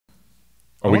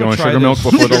Are we going sugar milk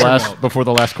before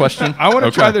the last question? I want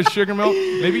to try the sugar milk.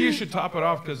 Maybe you should top it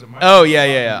off because it might. Oh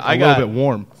yeah. A little bit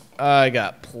warm. I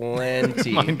got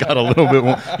plenty. Mine got a little bit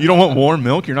warm. You don't want warm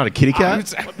milk? You're not a kitty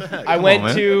cat? What the heck?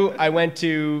 I went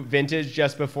to Vintage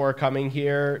just before coming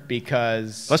here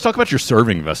because. Let's talk about your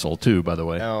serving vessel too, by the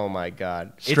way. Oh my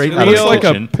God! Straight out of the like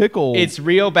a pickle. It's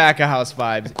real back of house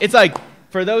vibes. It's like,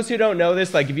 for those who don't know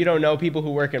this, like if you don't know people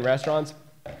who work in restaurants,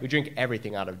 we drink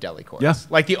everything out of deli quarts. Yeah.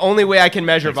 Like the only way I can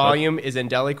measure volume is in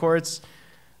deli quarts.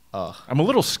 I'm a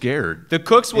little scared. The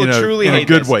cooks will truly hate in a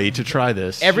good this. way to try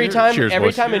this. Every time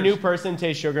boys. a new person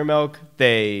tastes sugar milk,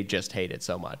 they just hate it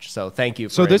so much. So thank you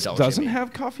for So this indulging doesn't me.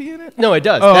 have coffee in it? No, it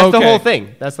does. Oh, That's the okay. whole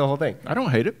thing. That's the whole thing. I don't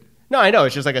hate it. No, I know.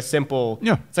 It's just like a simple.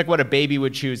 Yeah. It's like what a baby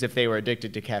would choose if they were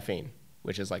addicted to caffeine,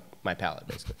 which is like my palate,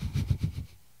 basically.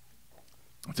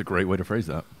 That's a great way to phrase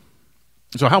that.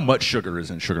 So how much sugar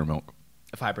is in sugar milk?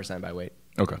 5% by weight.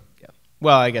 Okay. Yeah.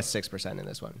 Well, I guess 6% in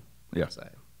this one. Yeah. So.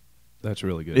 That's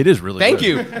really good. It is really Thank good.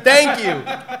 you. Thank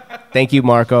you. Thank you,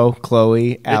 Marco,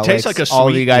 Chloe, Alex. It tastes like a all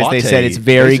of sweet you guys. latte, They said it's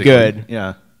very basically. good.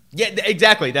 Yeah. Yeah,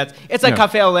 exactly. It's like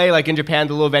cafe au lait, like in Japan,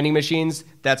 the little vending machines.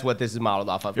 That's what this is modeled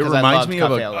off of. It 'cause I reminds loved me of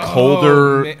cafe a au lait.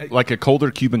 colder, like a colder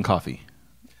Cuban coffee.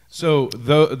 So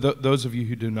those of you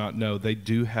who do not know, they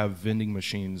do have vending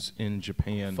machines in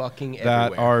Japan Fucking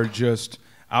that everywhere. are just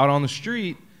out on the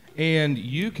street, and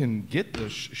you can get the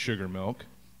sugar milk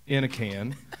in a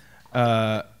can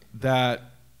that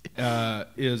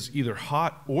is either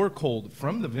hot or cold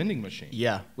from the vending machine.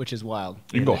 Yeah, which is wild.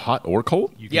 You can go hot or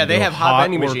cold? You can Yeah, they go have hot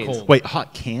vending or machines. cold. Wait,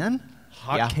 hot can?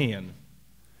 Hot Yeah. can.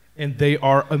 And they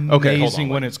are hold amazing on,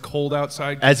 when wait. it's cold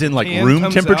outside. As in, like, Can room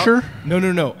comes temperature? out-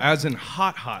 No. As in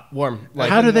hot. Warm.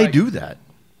 How do they like- do that?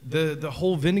 The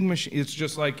whole vending machine, it's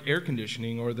just like air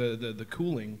conditioning or the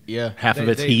cooling. Yeah. Half of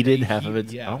it's They heated, heat- half of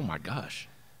it's... yeah. Oh, my gosh.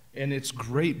 And it's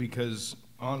great because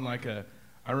on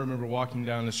I remember walking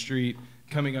down the street,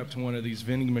 coming up to one of these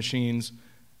vending machines,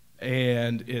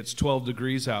 and it's 12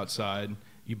 degrees outside.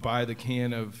 You buy the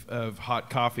can of hot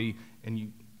coffee, and you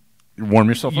Warm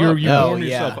yourself up. You Oh, warm yeah.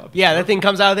 yourself up. Yeah, that thing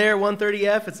comes out there,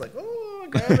 130F. It's like, oh,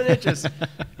 grabbing it. Just.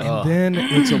 And then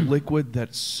it's a liquid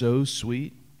that's so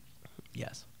sweet,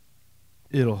 Yes.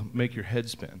 it'll make your head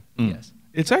spin. Yes.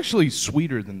 It's actually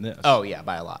sweeter than this. Oh, yeah,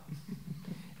 by a lot.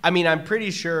 I mean, I'm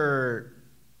pretty sure.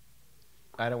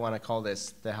 I don't want to call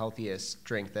this the healthiest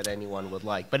drink that anyone would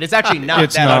like, but it's actually not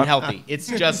It's that not. unhealthy. It's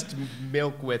just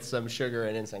milk with some sugar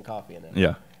and instant coffee in it.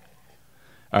 Yeah.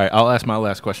 All right, I'll ask my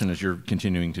last question as you're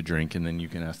continuing to drink, and then you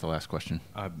can ask the last question.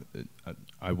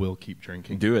 I will keep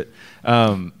drinking. Do it.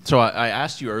 So I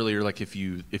asked you earlier, like if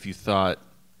you thought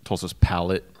Tulsa's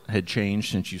palate had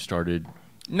changed since you started,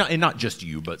 not just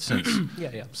you, but since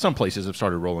Yeah. some places have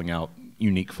started rolling out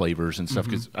unique flavors and stuff.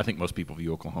 Because I think most people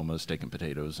view Oklahoma as steak and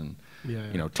potatoes, and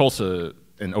you know, Tulsa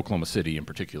and Oklahoma City in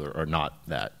particular are not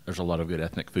that. There's a lot of good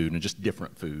ethnic food and just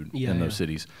different food in those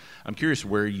cities. I'm curious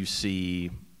where you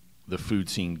see the food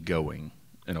scene going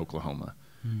in Oklahoma.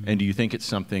 And do you think it's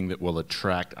something that will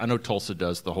attract? I know Tulsa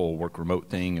does the whole work remote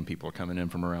thing, and people are coming in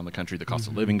from around the country. The cost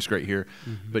of living's great here,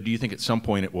 but do you think at some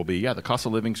point it will be? Yeah, the cost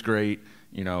of living's great.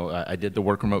 You know, I did the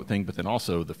work remote thing, but then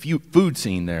also the food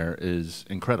scene there is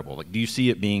incredible. Like, do you see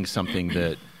it being something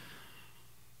that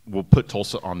will put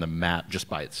Tulsa on the map just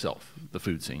by itself? The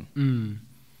food scene.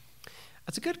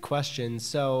 That's a good question.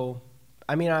 So,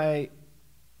 I mean, I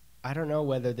don't know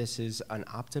whether this is an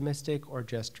optimistic or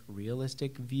just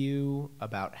realistic view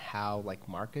about how like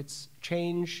markets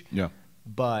change. Yeah.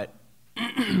 But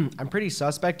I'm pretty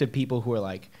suspect of people who are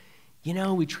like, you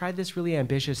know, we tried this really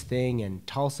ambitious thing and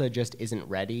Tulsa just isn't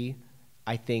ready.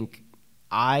 I think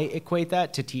I equate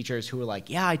that to teachers who are like,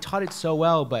 yeah, I taught it so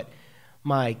well, but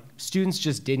my students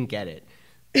just didn't get it.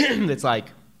 It's like,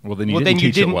 Well, then you didn't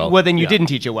teach it well. Well, then you Yeah. didn't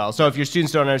teach it well. So if your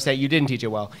students don't understand, you didn't teach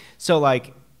it well. So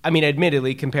like, I mean,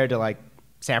 admittedly, compared to like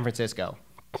San Francisco,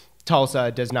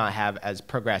 Tulsa does not have as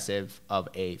progressive of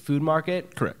a food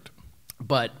market. Correct.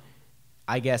 But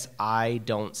I guess I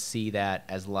don't see that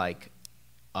as like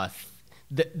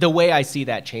the way I see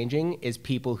that changing is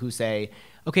people who say,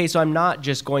 okay, so I'm not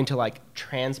just going to like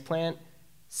transplant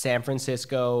San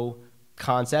Francisco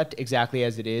concept exactly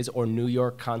as it is or New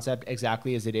York concept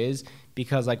exactly as it is,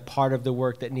 because like part of the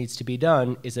work that needs to be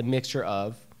done is a mixture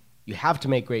of, you have to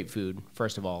make great food,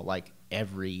 first of all, like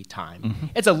every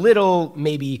time. It's a little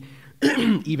maybe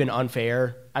even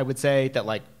unfair, I would say, that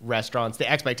like restaurants, the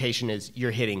expectation is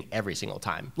you're hitting every single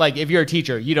time. Like if you're a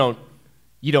teacher, you don't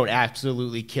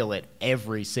absolutely kill it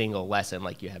every single lesson.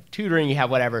 Like you have tutoring, you have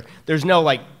whatever. There's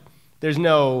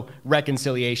no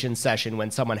reconciliation session when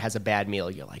someone has a bad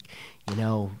meal. You're like, you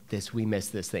know, we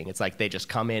missed this thing. It's like they just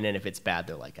come in and if it's bad,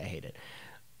 they're like, I hate it.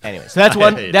 Anyway, so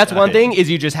that's one thing is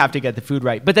you just have to get the food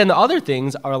right. But then the other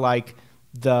things are like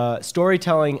the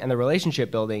storytelling and the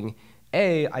relationship building.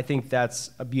 I think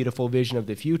that's a beautiful vision of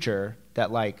the future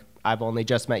that like I've only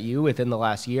just met you within the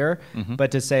last year.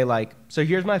 But to say like, so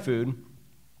here's my food,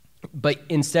 but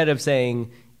instead of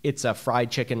saying it's a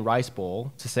fried chicken rice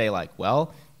bowl, to say like,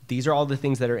 well, these are all the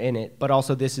things that are in it, but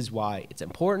also this is why it's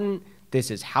important.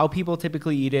 This is how people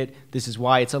typically eat it. This is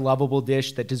why it's a lovable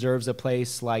dish that deserves a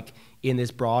place like in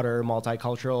this broader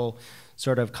multicultural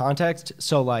sort of context.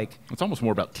 So like, it's almost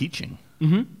more about teaching.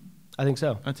 I think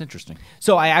so. That's interesting.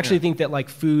 So I actually think that like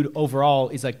food overall,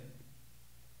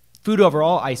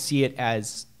 I see it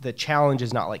as the challenge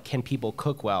is not like, can people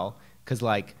cook well? Because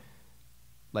like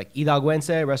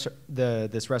Hidalguense,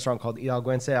 this restaurant called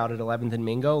Hidalguense out at 11th and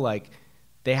Mingo, like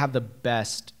they have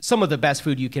some of the best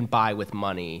food you can buy with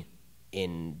money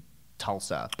in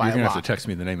Tulsa. You're going to have to text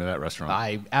me the name of that restaurant.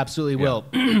 I absolutely will.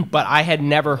 But I had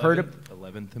never heard of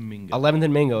 11th and Mingo. 11th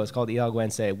and Mingo is called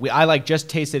Hidalguense. I like just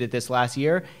tasted it this last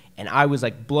year, and I was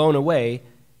like blown away.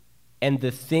 And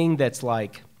the thing that's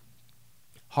like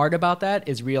hard about that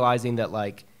is realizing that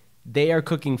like they are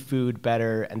cooking food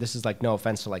better, and this is like no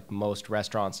offense to like most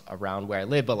restaurants around where I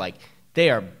live, but like they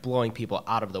are blowing people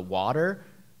out of the water.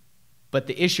 But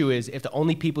the issue is if the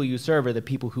only people you serve are the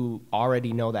people who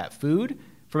already know that food,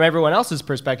 from everyone else's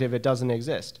perspective, it doesn't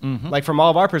exist. Like from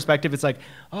all of our perspective, it's like,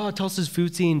 oh, Tulsa's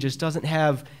food scene just doesn't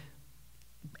have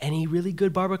any really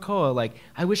good barbacoa. Like,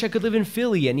 I wish I could live in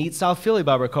Philly and eat South Philly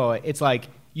barbacoa. It's like,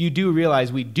 you do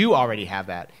realize we do already have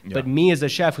that. Yeah. But me as a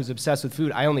chef who's obsessed with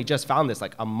food, I only just found this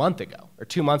like a month ago or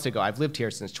 2 months ago. I've lived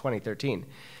here since 2013.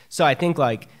 So I think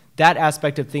like that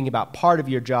aspect of thinking about part of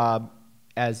your job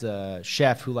as a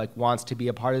chef who like wants to be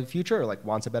a part of the future or like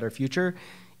wants a better future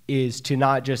is to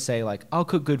not just say like, I'll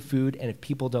cook good food, and if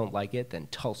people don't like it, then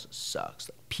Tulsa sucks.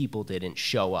 Like, people didn't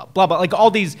show up, blah, blah. Like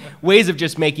all these ways of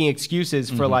just making excuses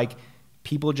for like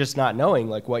people just not knowing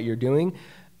like what you're doing.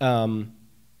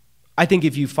 I think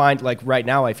if you find like right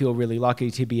now, I feel really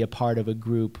lucky to be a part of a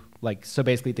group like, so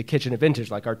basically the Kitchen of Vintage,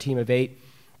 like our team of 8,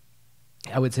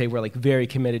 I would say we're like very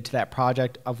committed to that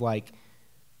project of like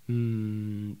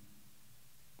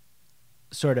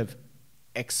sort of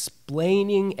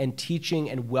explaining and teaching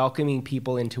and welcoming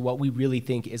people into what we really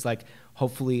think is like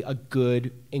hopefully a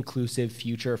good inclusive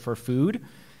future for food.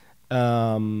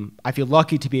 I feel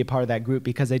lucky to be a part of that group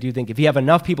because I do think if you have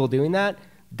enough people doing that,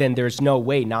 then there's no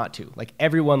way not to. Like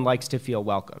everyone likes to feel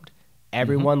welcomed.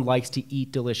 Everyone likes to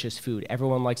eat delicious food.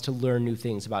 Everyone likes to learn new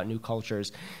things about new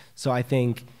cultures. So I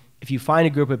think if you find a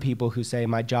group of people who say,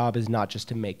 my job is not just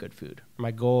to make good food,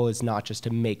 my goal is not just to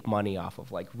make money off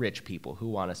of like rich people who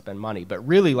want to spend money, but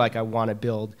really like I want to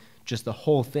build just the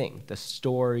whole thing, the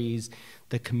stories,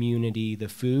 the community, the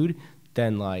food,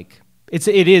 then like it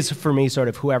is for me sort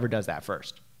of whoever does that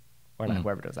first. Or not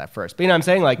whoever does that first. But you know what I'm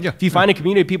saying? Like, if you find a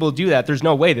community of people who do that, there's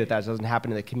no way that doesn't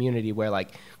happen in the community where, like,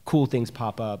 cool things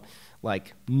pop up,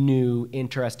 like, new,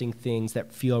 interesting things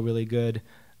that feel really good.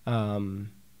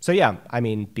 So, yeah, I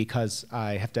mean, because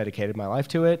I have dedicated my life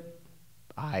to it,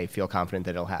 I feel confident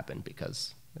that it'll happen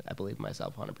because I believe in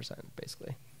myself 100%,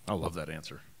 basically. I love that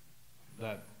answer.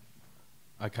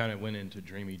 I kind of went into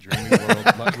dreamy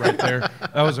world right there.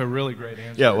 That was a really great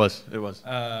answer. Yeah, it was. It was.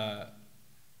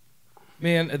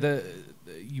 Man,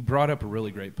 you brought up a really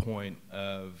great point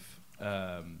of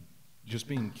just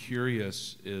being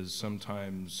curious is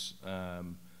sometimes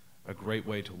a great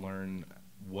way to learn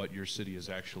what your city is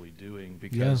actually doing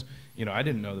because, you know, I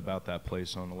didn't know about that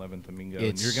place on 11th and Mingo.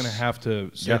 And you're going to have to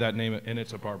say that name, and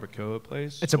it's a barbacoa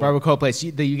place? It's a barbacoa place.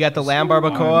 You got the lamb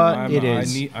barbacoa? It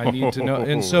is. I need to know.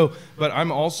 And so, but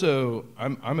I'm also,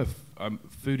 I'm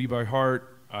foodie by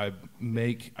heart. I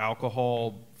make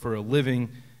alcohol for a living.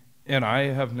 And I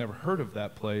have never heard of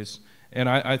that place. And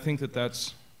I think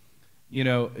that's, you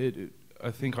know,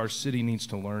 I think our city needs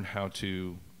to learn how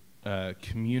to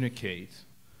communicate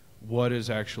what is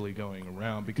actually going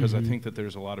around because I think that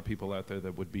there's a lot of people out there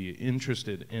that would be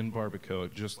interested in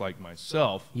barbacoa just like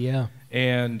myself. Yeah.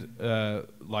 And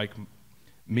like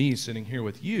me sitting here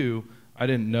with you, I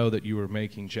didn't know that you were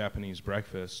making Japanese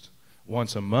breakfast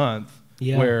once a month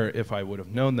where if I would have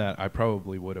known that, I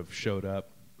probably would have showed up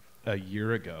a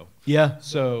year ago. Yeah.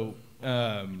 So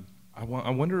I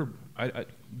wonder, I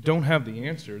don't have the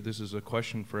answer. This is a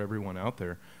question for everyone out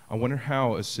there. I wonder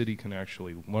how a city can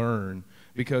actually learn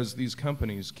because these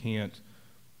companies can't,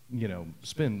 you know,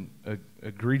 spend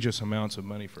egregious amounts of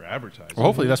money for advertising. Well,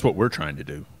 hopefully that's what we're trying to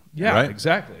do. Yeah, right?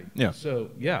 Exactly. Yeah.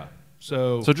 So, yeah.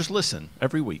 So just listen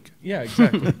every week. Yeah,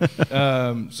 exactly.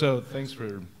 So thanks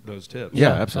for those tips.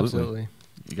 Yeah, absolutely.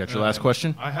 You got your last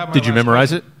question? I have my Did you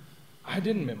memorize it? I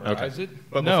didn't memorize it.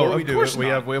 But no, before we of do course it, we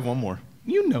not. have one more.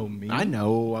 You know me. I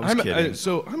know. I was kidding.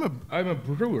 So I'm a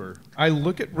brewer. I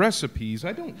look at recipes.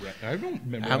 I don't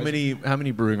memorize. How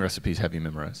many brewing recipes have you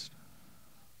memorized?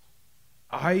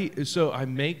 I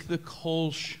make the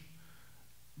Kolsch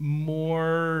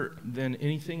more than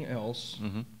anything else.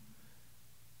 Mm-hmm.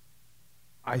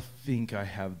 I think I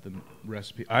have the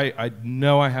recipe. I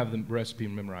know I have the recipe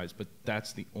memorized, but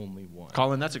that's the only one.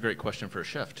 Colin, that's a great question for a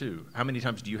chef, too. How many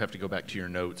times do you have to go back to your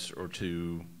notes or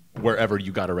to wherever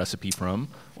you got a recipe from?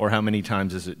 Or how many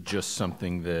times is it just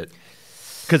something that...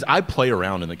 Because I play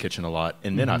around in the kitchen a lot,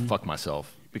 and then I fuck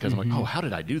myself. Because I'm like, oh, how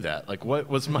did I do that? Like, what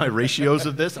was my ratios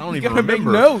of this? I don't even remember. You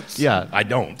gotta make notes. Yeah, I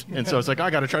don't. And so it's like,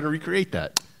 I got to try to recreate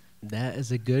that. That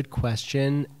is a good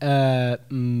question.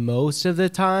 Most of the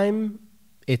time,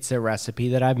 it's a recipe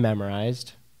that I've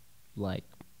memorized, like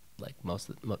most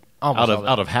of the, almost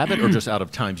Out of habit or just out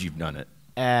of times you've done it?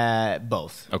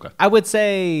 Both. Okay. I would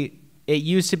say it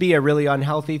used to be a really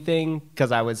unhealthy thing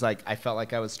because I felt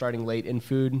like I was starting late in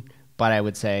food, but I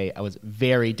would say I was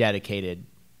very dedicated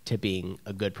to being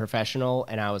a good professional,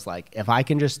 and I was like, if I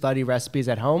can just study recipes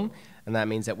at home, and that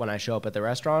means that when I show up at the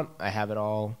restaurant, I have it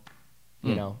all,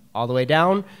 all the way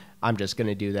down, I'm just going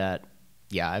to do that.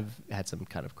 Yeah, I've had some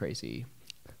kind of crazy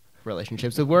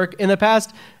relationships with work in the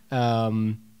past,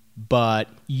 but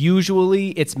usually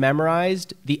it's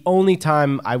memorized. The only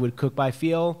time I would cook by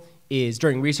feel is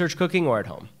during research cooking or at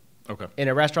home. Okay. In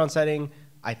a restaurant setting,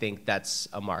 I think that's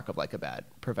a mark of like a bad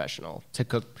professional to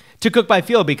cook by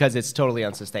feel because it's totally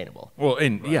unsustainable. Well,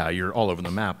 and yeah, you're all over the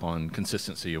map on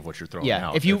consistency of what you're throwing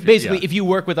out. If you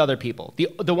work with other people,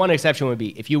 the one exception would be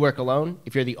if you work alone,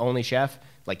 if you're the only chef,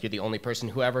 like you're the only person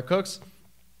who ever cooks,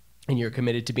 and you're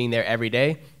committed to being there every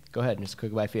day, go ahead and just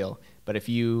cook by feel. But if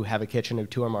you have a kitchen of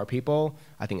 2 or more people,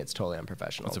 I think it's totally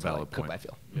unprofessional. That's a valid point. Cook by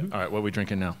feel. Yeah. All right, what are we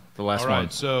drinking now? The last All right,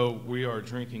 one. so we are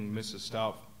drinking Mrs.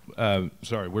 Stout.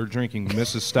 We're drinking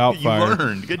Mrs. Stoutfire. You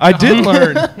learned. Good job. I did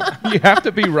learn. You have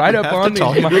to be right up on the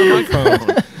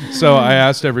microphone. So I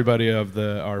asked everybody of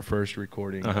our first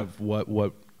recording of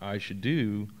what I should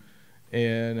do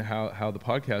and how the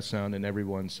podcast sound, and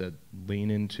everyone said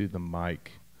lean into the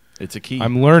mic. It's a key.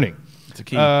 I'm learning. It's a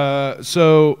key.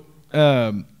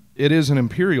 It is an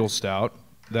Imperial Stout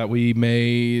that we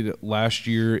made last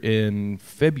year in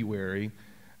February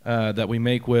that we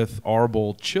make with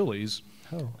Arbol chilies.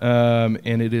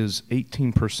 And it is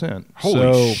 18%.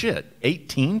 Holy shit.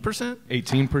 18%?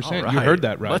 18%. Right. You heard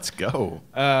that right. Let's go.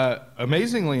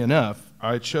 Amazingly enough,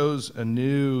 I chose a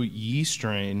new yeast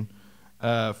strain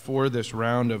for this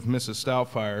round of Mrs.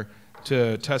 Stoutfire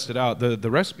to test it out.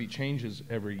 The recipe changes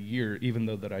every year, even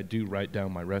though that I do write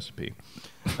down my recipe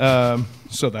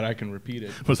so that I can repeat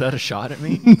it. Was that a shot at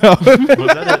me? No.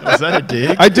 Was that a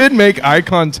dig? I did make eye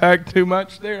contact too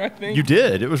much there, I think. You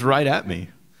did. It was right at me.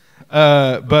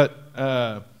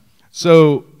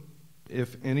 So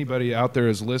if anybody out there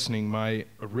is listening, my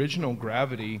original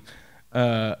gravity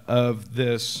of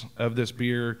this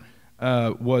beer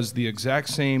was the exact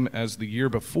same as the year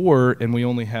before, and we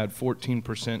only had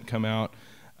 14% come out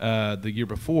the year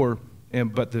before.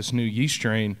 But this new yeast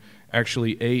strain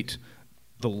actually ate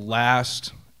the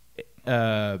last.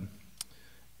 It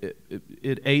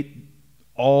ate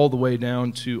all the way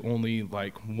down to only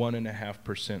like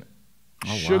 1.5%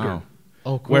 sugar. Wow.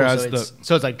 Oh, cool. Whereas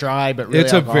so it's like dry, but really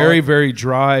it's a alcoholic. very, very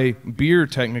dry beer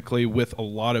technically with a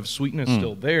lot of sweetness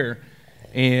still there.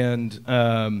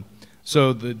 And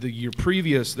so the year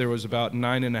previous there was about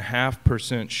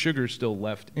 9.5% sugar still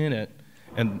left in it,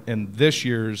 and this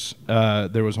year's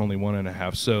there was only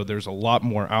 1.5. So there's a lot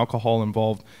more alcohol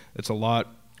involved. It's a lot,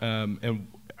 and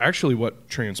actually what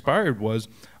transpired was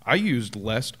I used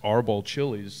less Arbol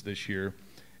chilies this year,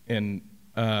 and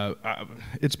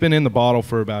it's been in the bottle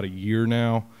for about a year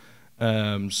now,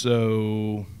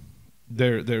 so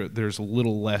there's a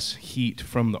little less heat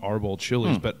from the Arbol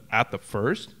chilies. But at the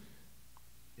first,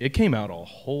 it came out a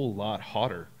whole lot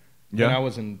hotter than I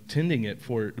was intending it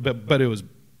for. But it was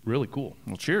really cool.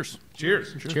 Well, cheers.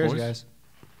 Cheers. Cheers, guys.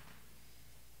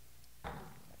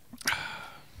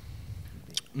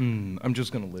 I'm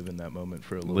just gonna live in that moment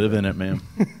for a little. Live bit. in it, man.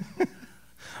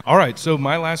 All right. So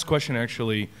my last question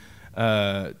actually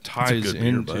ties good beer,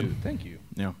 into. bud. Thank you.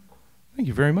 Yeah, Thank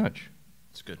you very much.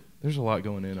 it's good. There's a lot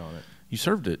going in on it. You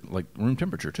served it like room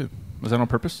temperature too. Was that on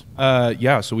purpose?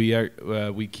 Yeah. So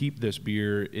we keep this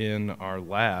beer in our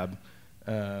lab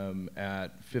at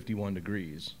 51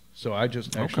 degrees. So I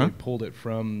just actually pulled it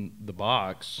from the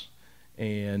box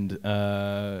and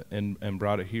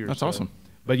brought it here. That's awesome.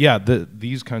 But yeah,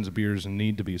 these kinds of beers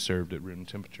need to be served at room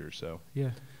temperature. So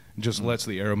Yeah. it just lets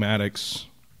the aromatics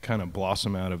kind of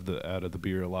blossom out of the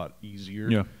beer a lot easier.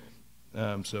 Yeah.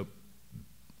 So,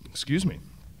 excuse me.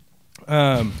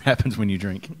 Happens when you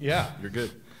drink. Yeah. You're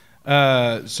good.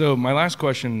 So my last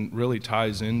question really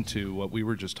ties into what we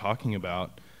were just talking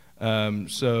about. My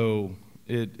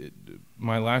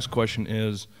last question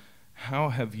is, how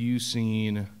have you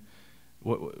seen,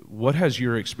 what has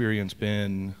your experience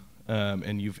been,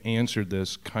 and you've answered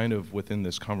this kind of within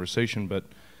this conversation, but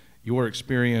your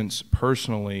experience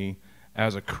personally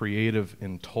as a creative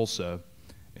in Tulsa,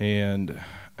 and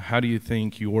how do you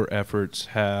think your efforts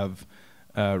have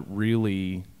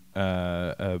really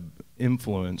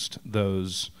influenced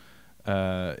those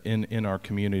in our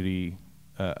community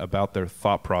about their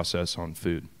thought process on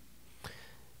food?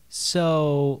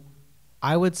 So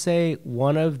I would say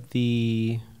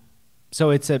it's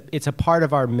a part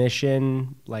of our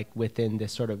mission, like within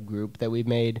this sort of group that we've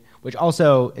made, which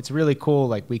also it's really cool.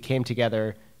 Like we came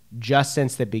together just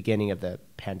since the beginning of the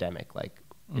pandemic. Like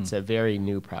it's a very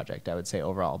new project, I would say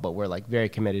overall, but we're like very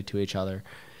committed to each other.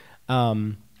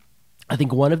 I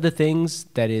think one of the things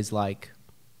that is like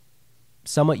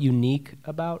somewhat unique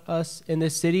about us in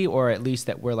this city, or at least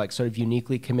that we're like sort of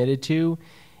uniquely committed to,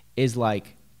 is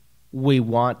like we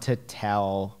want to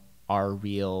tell our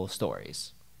real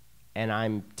stories. And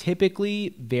I'm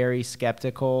typically very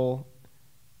skeptical.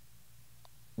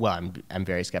 Well, I'm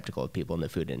very skeptical of people in the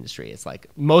food industry. It's like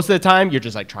most of the time you're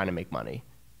just like trying to make money,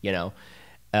 you know?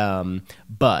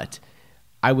 But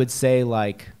I would say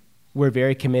like we're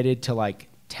very committed to like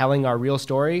telling our real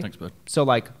story. Thanks, bud. So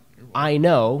like I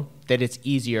know that it's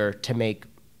easier to make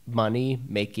money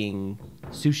making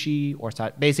sushi or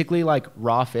basically like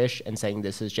raw fish and saying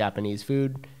this is Japanese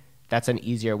food. That's an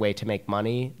easier way to make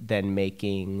money than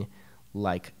making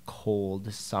like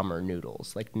cold summer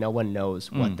noodles. Like no one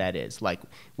knows what that is. Like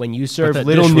when you serve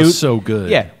little noodles, so good.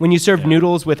 Yeah, when you serve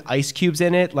noodles with ice cubes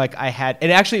in it, like I had,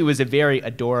 and actually it was a very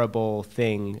adorable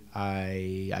thing.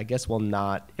 I guess will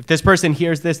not. If this person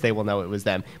hears this, they will know it was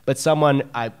them. But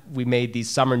we made these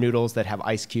summer noodles that have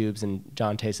ice cubes, and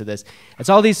John tasted this. It's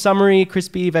all these summery,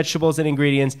 crispy vegetables and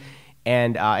ingredients,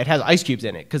 and it has ice cubes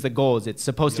in it because the goal is it's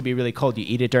supposed to be really cold. You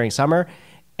eat it during summer.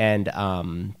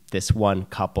 And this one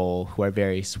couple who are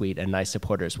very sweet and nice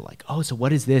supporters were like, oh, so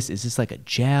what is this? Is this like a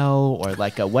gel or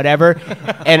like a whatever?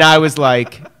 And I was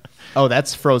like, oh,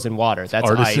 that's frozen water. That's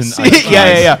ice.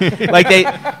 Yeah. Like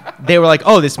they were like,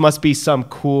 oh, this must be some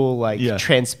cool, like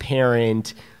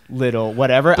transparent little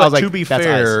whatever. But I was like, to be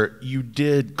fair, you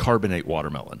did carbonate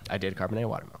watermelon. I did carbonate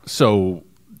watermelon. So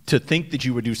to think that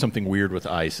you would do something weird with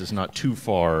ice is not too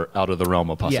far out of the realm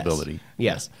of possibility.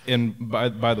 Yes. And by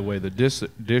the way, the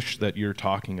dish that you're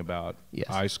talking about,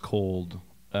 ice cold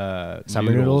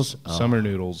summer noodles, summer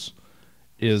noodles,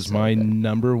 is so my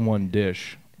number one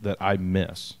dish that I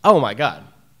miss. Oh my God.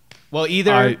 Well,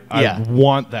 either I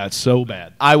want that so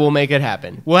bad. I will make it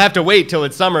happen. We'll have to wait till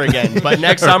it's summer again, but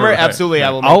next summer, absolutely, I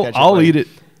will make that. I'll eat it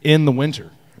in the winter.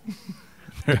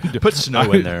 Put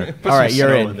snow in there. All right,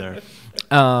 you're in there.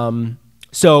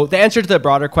 So the answer to the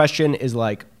broader question is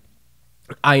like,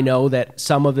 I know that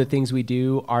some of the things we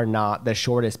do are not the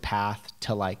shortest path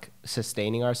to like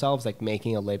sustaining ourselves, like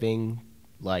making a living.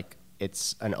 Like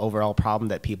it's an overall problem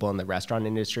that people in the restaurant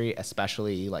industry,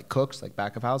 especially like cooks, like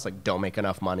back of house, like don't make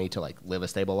enough money to like live a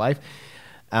stable life.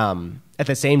 At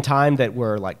the same time that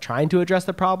we're like trying to address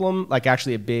the problem, like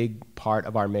actually a big part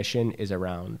of our mission is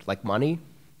around like money,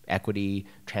 equity,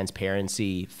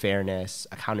 transparency, fairness,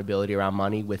 accountability around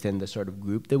money within the sort of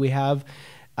group that we have.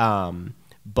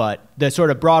 But the sort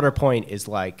of broader point is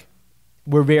like,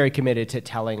 we're very committed to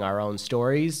telling our own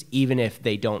stories, even if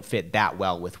they don't fit that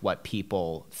well with what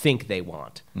people think they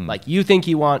want. Like you think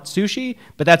you want sushi,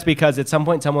 but that's because at some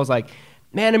point someone was like,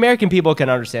 man, American people can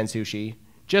understand sushi.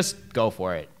 Just go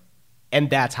for it. And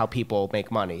that's how people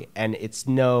make money. And it's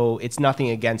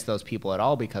nothing against those people at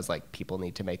all because like people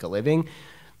need to make a living.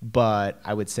 But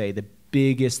I would say the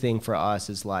biggest thing for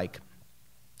us is like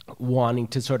wanting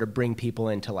to sort of bring people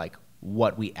into like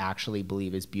what we actually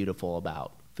believe is beautiful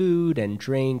about food and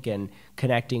drink and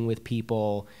connecting with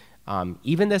people.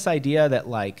 Even this idea that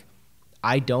like,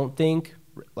 I don't think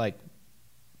like,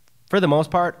 for the most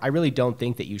part, I really don't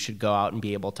think that you should go out and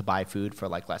be able to buy food for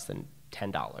like less than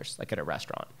 $10, like at a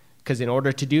restaurant. Because in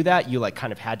order to do that, you like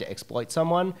kind of had to exploit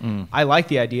someone. I like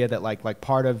the idea that like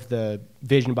part of the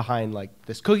vision behind like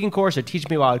this cooking course or teach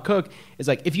me how to cook is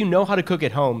like if you know how to cook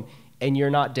at home and you're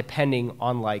not depending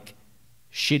on like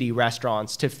shitty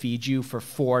restaurants to feed you for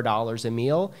 $4 a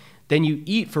meal, then you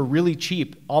eat for really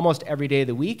cheap almost every day of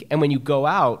the week. And when you go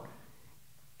out,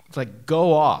 it's like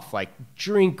go off, like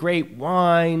drink great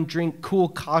wine, drink cool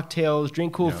cocktails,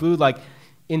 drink cool food, like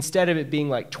instead of it being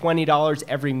like $20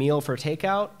 every meal for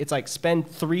takeout, it's like spend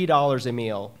 $3 a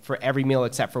meal for every meal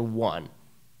except for one,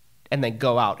 and then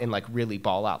go out and like really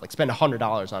ball out, like spend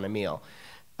 $100 on a meal.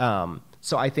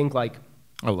 So I think like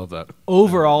I love that.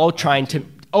 Overall trying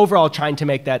to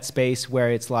make that space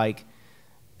where it's like,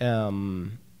 I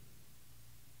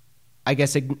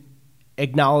guess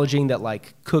acknowledging that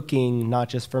like cooking, not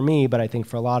just for me, but I think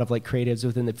for a lot of like creatives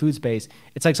within the food space,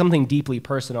 it's like something deeply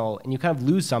personal, and you kind of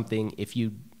lose something if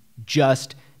you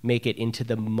just make it into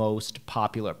the most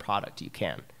popular product you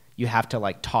can. You have to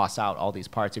like toss out all these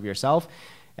parts of yourself.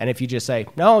 And if you just say,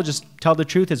 no, I'll just tell the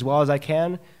truth as well as I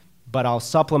can, but I'll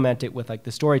supplement it with like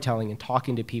the storytelling and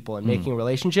talking to people and making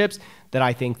relationships, that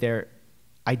I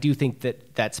do think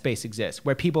that space exists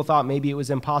where people thought maybe it was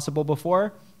impossible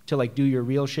before to like do your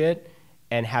real shit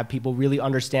and have people really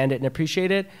understand it and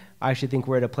appreciate it. I actually think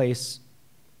we're at a place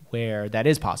where that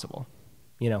is possible,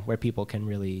 where people can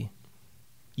really,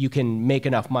 you can make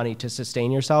enough money to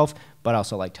sustain yourself, but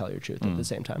also like tell your truth at the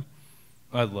same time.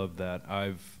 I love that.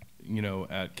 I've,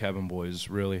 at Cabin Boys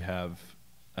really have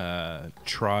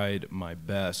tried my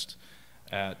best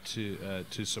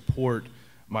to support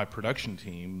my production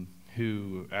team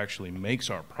who actually makes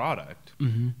our product,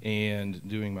 and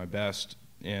doing my best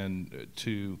and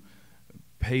to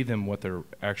pay them what they're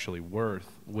actually worth,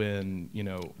 when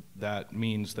that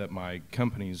means that my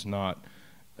company's not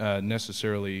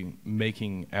necessarily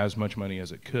making as much money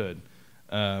as it could,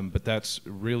 but that's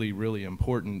really, really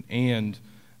important. And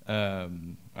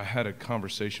I had a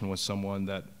conversation with someone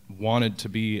that wanted to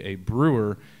be a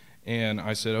brewer, and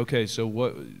I said, okay, so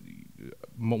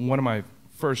one of my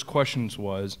first questions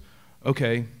was,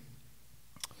 okay,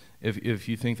 if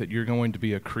you think that you're going to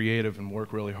be a creative and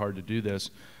work really hard to do this,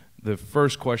 the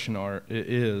first question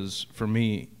for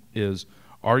me is,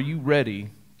 are you ready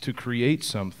to create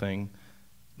something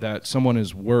that someone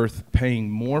is worth paying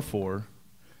more for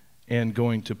and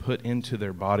going to put into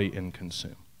their body and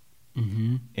consume?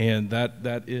 And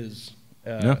that is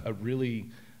a really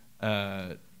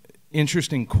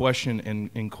interesting question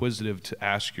and inquisitive to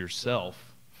ask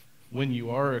yourself when you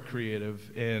are a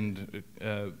creative and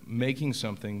making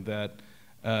something that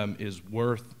is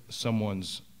worth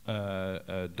someone's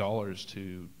dollars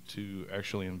to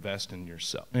actually invest in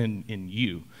yourself, in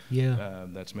you,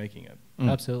 that's making it.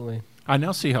 Absolutely. I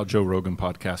now see how Joe Rogan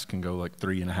podcasts can go like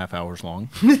 3.5 hours long,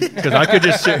 because I could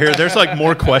just sit here. There's like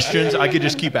more questions I could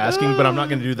just keep asking, but I'm not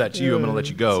going to do that to you. I'm going to let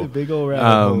you go. It's a big old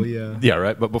rabbit hole, Yeah,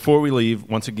 right. But before we leave,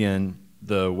 once again,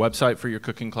 the website for your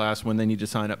cooking class, when they need to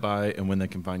sign up by, and when they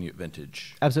can find you at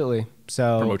Vintage. Absolutely.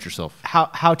 So promote yourself.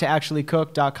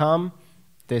 howtoactuallycook.com.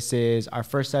 This is our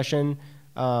first session.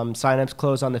 Signups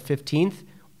close on the 15th,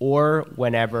 or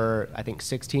whenever, I think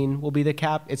 16 will be the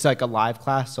cap. It's like a live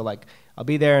class, so like I'll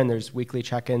be there and there's weekly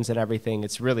check-ins and everything.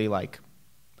 It's really like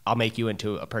I'll make you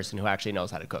into a person who actually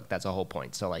knows how to cook. That's the whole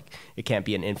point. So like it can't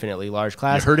be an infinitely large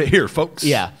class. You heard it here, folks.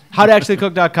 Yeah.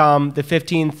 Howtoactuallycook.com. The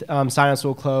 15th signups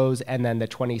will close, and then the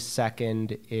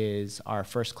 22nd is our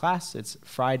first class. It's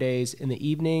Fridays in the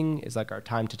evening is like our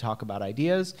time to talk about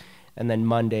ideas. And then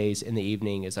Mondays in the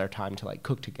evening is our time to like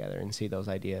cook together and see those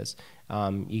ideas.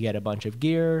 You get a bunch of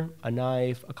gear, a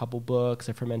knife, a couple books,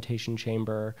 a fermentation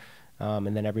chamber.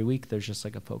 And then every week there's just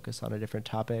like a focus on a different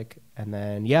topic. And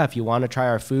then, if you want to try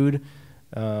our food,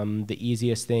 the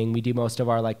easiest thing, we do most of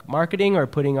our like marketing or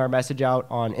putting our message out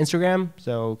on Instagram.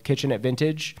 So Kitchen at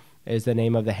Vintage is the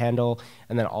name of the handle.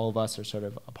 And then all of us are sort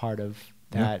of a part of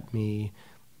that. Me,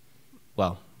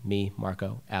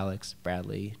 Marco, Alex,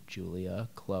 Bradley, Julia,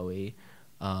 Chloe,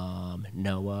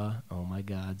 Noah, oh my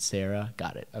God, Sarah,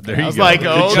 got it. Okay. There you I was go. like, Good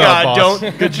oh job, God,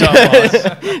 boss. good job,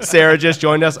 boss. Sarah just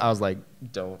joined us. I was like,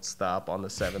 don't stop on the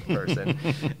 7th person.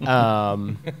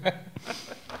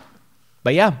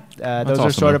 But those awesome,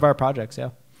 are sort man. of our projects.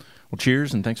 Yeah. Well,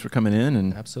 cheers, and thanks for coming in.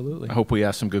 And Absolutely. I hope we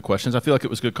asked some good questions. I feel like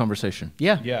it was good conversation.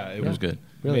 Yeah. Yeah, It was good.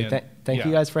 Really. Man, Thank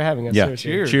you guys for having us. Yeah.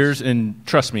 Seriously. Cheers, and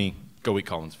trust me, go eat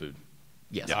Colin's food.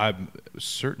 Yes. I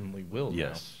certainly will.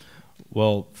 Yes. Now.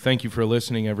 Well, thank you for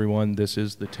listening, everyone. This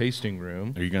is the Tasting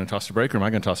Room. Are you going to toss the break, or am I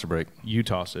going to toss the break? You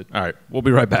toss it. All right. We'll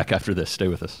be right back after this. Stay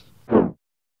with us.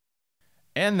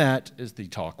 And that is the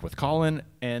talk with Colin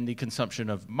and the consumption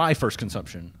of my first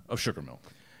consumption of sugar milk.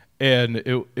 And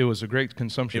it was a great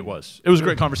consumption. It was. It was a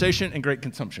great conversation and great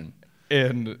consumption.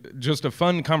 And just a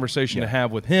fun conversation to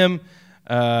have with him,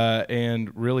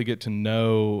 and really get to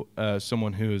know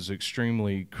someone who is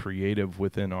extremely creative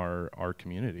within our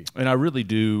community. And I really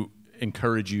do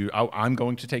encourage you. I'm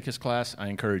going to take his class. I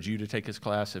encourage you to take his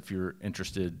class if you're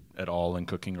interested at all in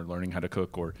cooking or learning how to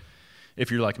cook, or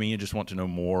if you're like me and just want to know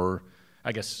more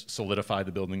I guess, solidify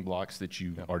the building blocks that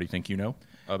you already think you know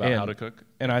about how to cook.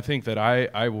 And I think that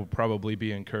I will probably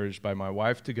be encouraged by my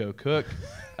wife to go cook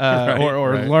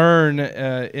or learn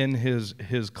in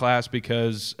his class,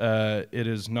 because it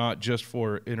is not just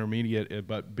for intermediate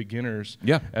but beginners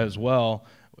as well,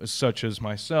 such as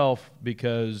myself,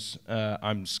 because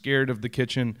I'm scared of the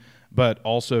kitchen, but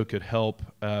also could help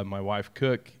my wife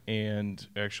cook and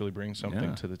actually bring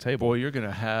something to the table. Boy, you're going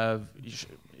to have...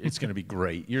 It's going to be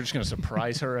great. You're just going to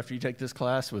surprise her after you take this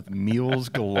class with meals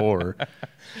galore.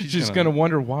 She's going to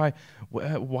wonder why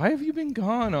have you been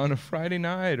gone on a Friday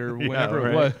night or whenever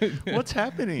it was? What's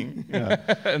happening?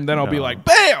 And then I'll be like,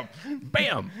 bam,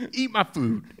 bam, eat my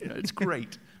food. It's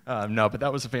great. No, but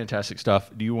that was fantastic stuff.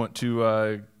 Do you want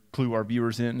to clue our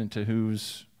viewers in into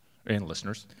and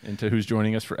listeners into who's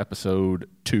joining us for episode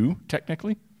 2,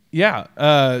 technically?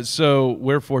 Yeah, so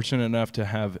we're fortunate enough to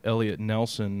have Elliot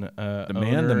Nelson, the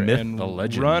man, the myth, and the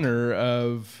legend, runner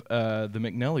of the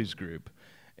McNelly's Group,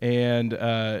 and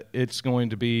it's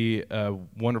going to be a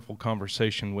wonderful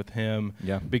conversation with him,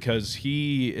 because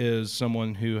he is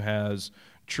someone who has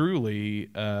truly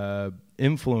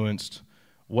influenced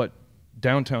what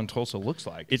downtown Tulsa looks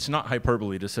like. It's not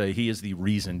hyperbole to say he is the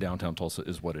reason downtown Tulsa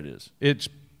is what it is. It's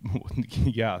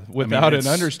without an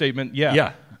understatement.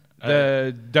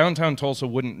 The downtown Tulsa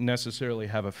wouldn't necessarily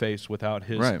have a face without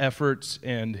his efforts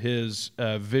and his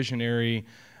visionary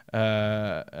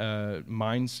mindset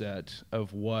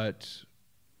of what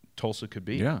Tulsa could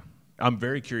be. Yeah. I'm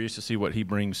very curious to see what he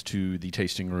brings to the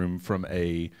tasting room from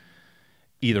a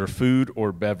either food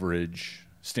or beverage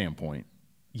standpoint.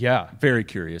 Yeah. Very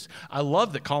curious. I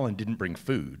love that Colin didn't bring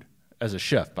food as a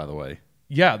chef, by the way.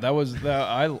 Yeah, that was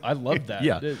I loved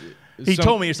that. He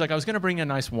told me, it's like, I was going to bring a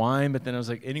nice wine, but then I was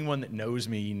like, anyone that knows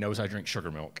me knows I drink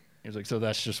sugar milk. He was like, so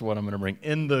that's just what I'm going to bring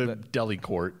in the deli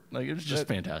court. Like, it was just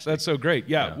fantastic. That's so great.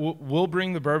 Yeah. We'll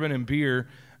bring the bourbon and beer,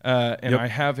 and I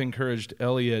have encouraged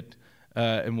Elliot,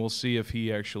 and we'll see if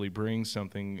he actually brings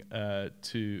something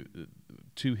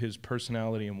to his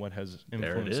personality and what has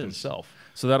influenced himself.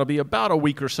 So that'll be about a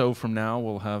week or so from now.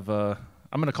 We'll have, I'm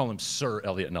going to call him Sir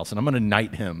Elliot Nelson. I'm going to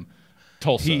knight him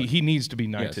Tulsa. He needs to be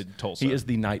knighted Tulsa. He is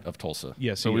the knight of Tulsa.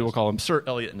 Yes, so we will call him Sir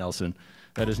Elliot Nelson.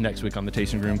 That is next week on the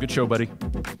Tasting Room. Good show, buddy.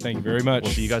 Thank you very much.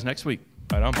 We'll see you guys next week.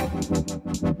 Right on.